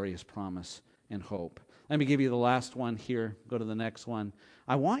 What a glorious promise and hope. Let me give you the last one here. Go to the next one.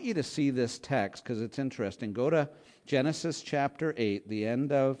 I want you to see this text because it's interesting. Go to Genesis chapter 8, the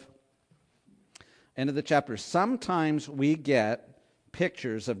end of the chapter. Sometimes we get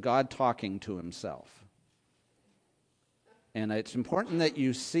pictures of God talking to himself. And it's important that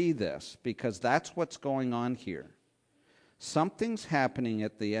you see this because that's what's going on here. Something's happening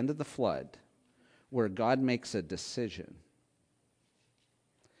at the end of the flood where God makes a decision.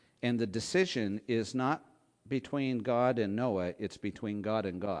 And the decision is not between God and Noah, it's between God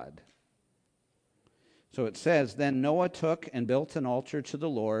and God. So it says, then Noah took and built an altar to the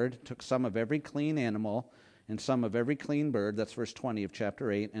Lord, took some of every clean animal and some of every clean bird, that's verse 20 of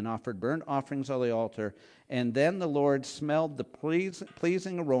chapter 8, and offered burnt offerings on the altar. And then the Lord smelled the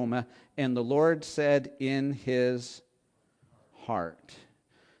pleasing aroma, and the Lord said in his heart.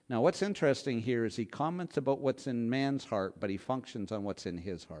 Now what's interesting here is he comments about what's in man's heart, but he functions on what's in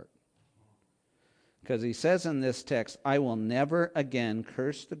his heart. Because he says in this text, I will never again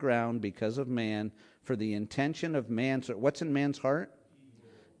curse the ground because of man, for the intention of man's heart. What's in man's heart?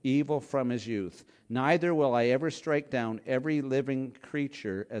 Evil from his youth. Neither will I ever strike down every living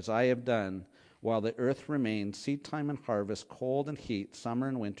creature as I have done while the earth remains. Seed time and harvest, cold and heat, summer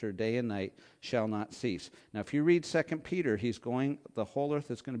and winter, day and night shall not cease. Now if you read 2 Peter, the whole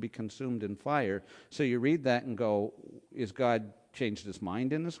earth is going to be consumed in fire. So you read that and go, is God changed his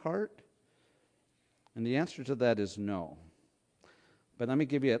mind in his heart? And the answer to that is no. But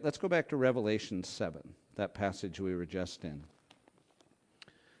let's go back to Revelation 7, that passage we were just in.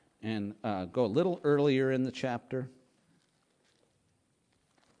 And go a little earlier in the chapter.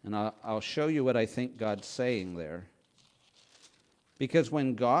 And I'll show you what I think God's saying there. Because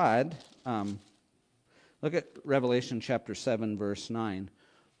when God, look at Revelation chapter 7, verse 9.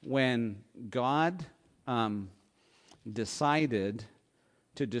 When God decided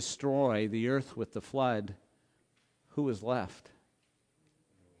to destroy the earth with the flood, who was left?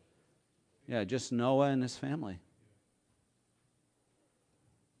 Yeah, just Noah and his family.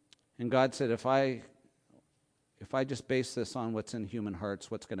 And God said, if I just base this on what's in human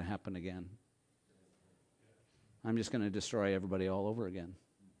hearts, what's going to happen again? I'm just going to destroy everybody all over again.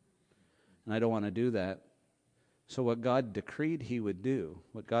 And I don't want to do that. So what God decreed he would do,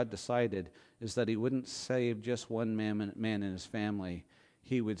 what God decided, is that he wouldn't save just one man and his family.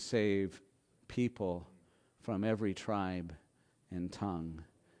 He would save people from every tribe and tongue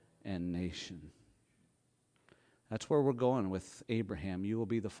and nation. That's where we're going with Abraham. You will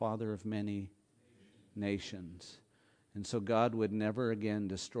be the father of many nations. And so God would never again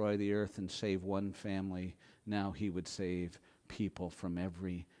destroy the earth and save one family. Now he would save people from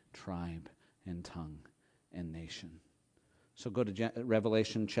every tribe and tongue and nation. So go to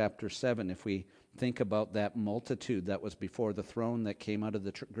Revelation chapter 7. If we think about that multitude that was before the throne that came out of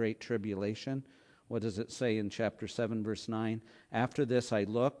the great tribulation, what does it say in chapter 7, verse 9? After this I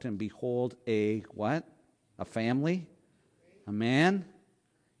looked, and behold, a what? A family? A man?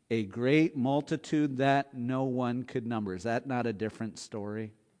 A great multitude that no one could number. Is that not a different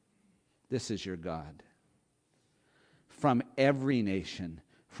story? This is your God. From every nation,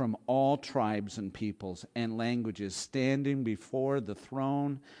 from all tribes and peoples and languages, standing before the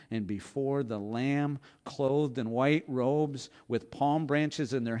throne and before the Lamb, clothed in white robes, with palm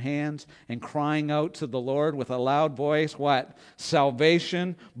branches in their hands, and crying out to the Lord with a loud voice, what?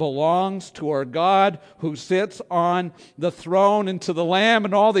 Salvation belongs to our God who sits on the throne, and to the Lamb.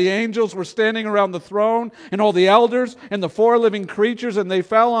 And all the angels were standing around the throne, and all the elders and the four living creatures, and they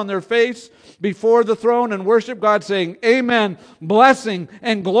fell on their face before the throne and worshiped God, saying, Amen, blessing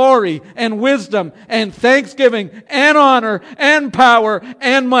and glory and wisdom and thanksgiving and honor and power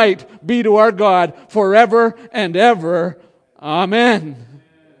and might be to our God forever and ever. Amen.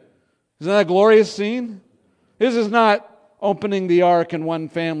 Isn't that a glorious scene? This is not opening the ark and one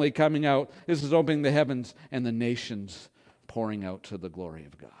family coming out. This is opening the heavens and the nations pouring out to the glory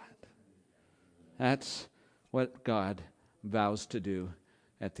of God. That's what God vows to do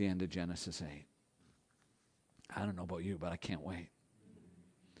at the end of Genesis 8. I don't know about you, but I can't wait.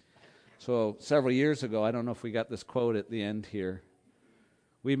 So several years ago, I don't know if we got this quote at the end here.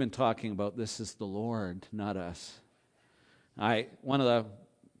 We've been talking about this is the Lord, not us. One of the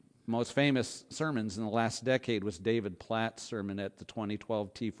most famous sermons in the last decade was David Platt's sermon at the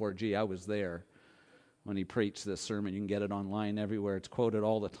 2012 T4G. I was there when he preached this sermon. You can get it online everywhere. It's quoted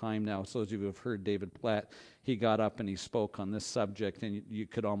all the time now. So those of you who have heard David Platt, he got up and he spoke on this subject, and you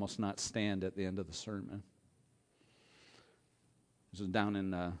could almost not stand at the end of the sermon. This was down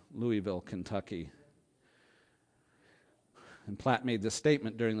in Louisville, Kentucky. And Platt made this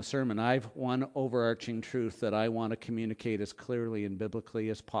statement during the sermon: I've one overarching truth that I want to communicate as clearly and biblically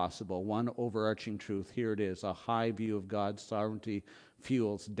as possible. One overarching truth, here it is: a high view of God's sovereignty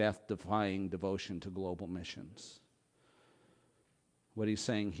fuels death-defying devotion to global missions. What he's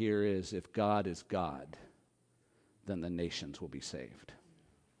saying here is, if God is God, then the nations will be saved.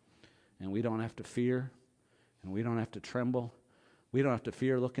 And we don't have to fear, and we don't have to tremble. We don't have to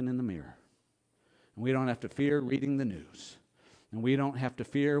fear looking in the mirror. And we don't have to fear reading the news. And we don't have to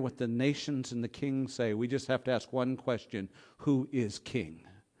fear what the nations and the kings say. We just have to ask one question: who is king?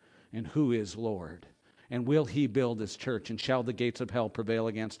 And who is Lord? And will he build his church? And shall the gates of hell prevail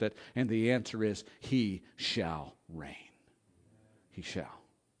against it? And the answer is, he shall reign. He shall.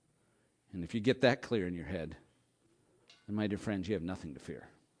 And if you get that clear in your head, then my dear friends, you have nothing to fear.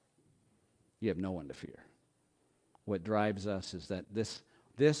 You have no one to fear. What drives us is that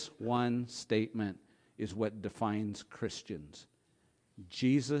this one statement is what defines Christians.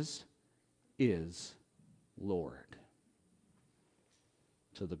 Jesus is Lord,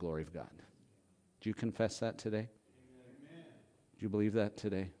 to the glory of God. Do you confess that today? Amen. Do you believe that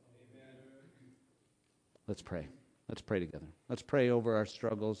today? Amen. Let's pray. Let's pray together. Let's pray over our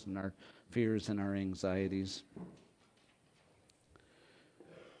struggles and our fears and our anxieties.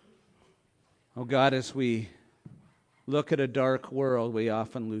 Oh God, as we look at a dark world, we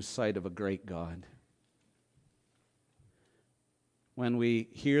often lose sight of a great God. When we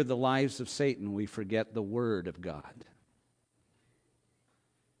hear the lies of Satan, we forget the word of God.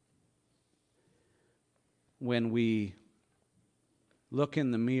 When we look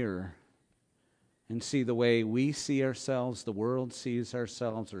in the mirror and see the way we see ourselves, the world sees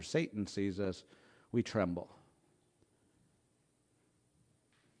ourselves, or Satan sees us, we tremble.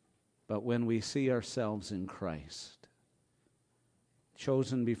 But when we see ourselves in Christ,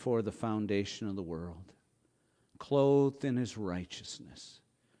 chosen before the foundation of the world, clothed in his righteousness,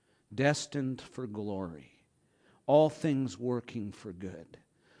 destined for glory, all things working for good,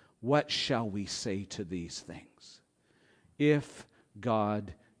 what shall we say to these things? If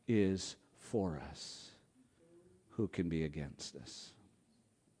God is for us, who can be against us?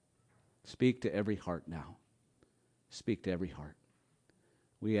 Speak to every heart now. Speak to every heart.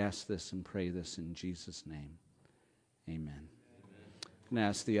 We ask this and pray this in Jesus' name. Amen. I'm going to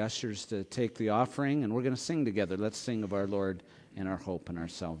ask the ushers to take the offering, and we're going to sing together. Let's sing of our Lord and our hope and our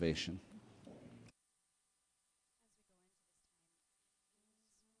salvation.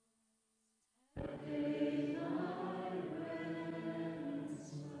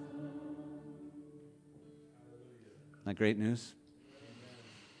 Not great news?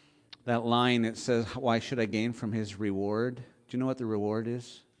 That line, it says, why should I gain from his reward? Do you know what the reward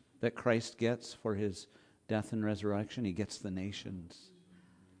is that Christ gets for his death and resurrection? He gets the nations.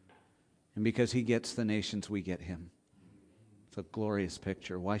 And because he gets the nations, we get him. It's a glorious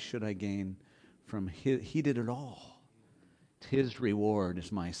picture. Why should I gain from his? He did it all. His reward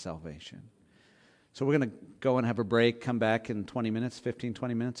is my salvation. So we're going to go and have a break, come back in 20 minutes, 15,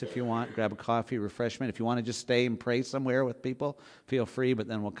 20 minutes if you want. Grab a coffee, refreshment. If you want to just stay and pray somewhere with people, feel free. But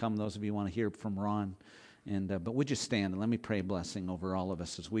then we'll come, those of you who want to hear from Ron. But would you stand and let me pray a blessing over all of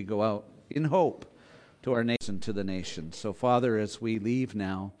us as we go out in hope to our nation, to the nation. So Father, as we leave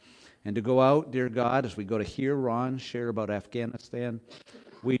now, and to go out, dear God, as we go to hear Ron share about Afghanistan,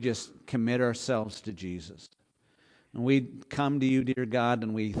 we just commit ourselves to Jesus. And we come to you, dear God,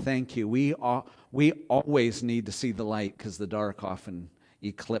 and we thank you. We always need to see the light because the dark often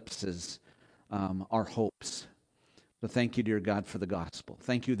eclipses our hopes. So thank you, dear God, for the gospel.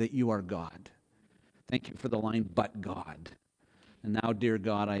 Thank you that you are God. Thank you for the line, but God. And now, dear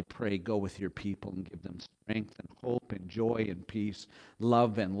God, I pray, go with your people and give them strength and hope and joy and peace,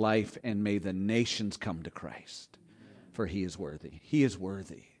 love and life, and may the nations come to Christ, for he is worthy. He is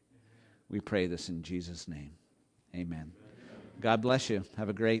worthy. We pray this in Jesus' name. Amen. God bless you. Have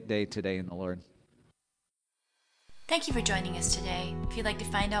a great day today in the Lord. Thank you for joining us today. If you'd like to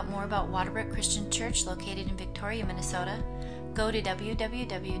find out more about Waterbrook Christian Church located in Victoria, Minnesota, go to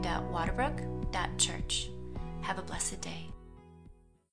www.waterbrook.church. Have a blessed day.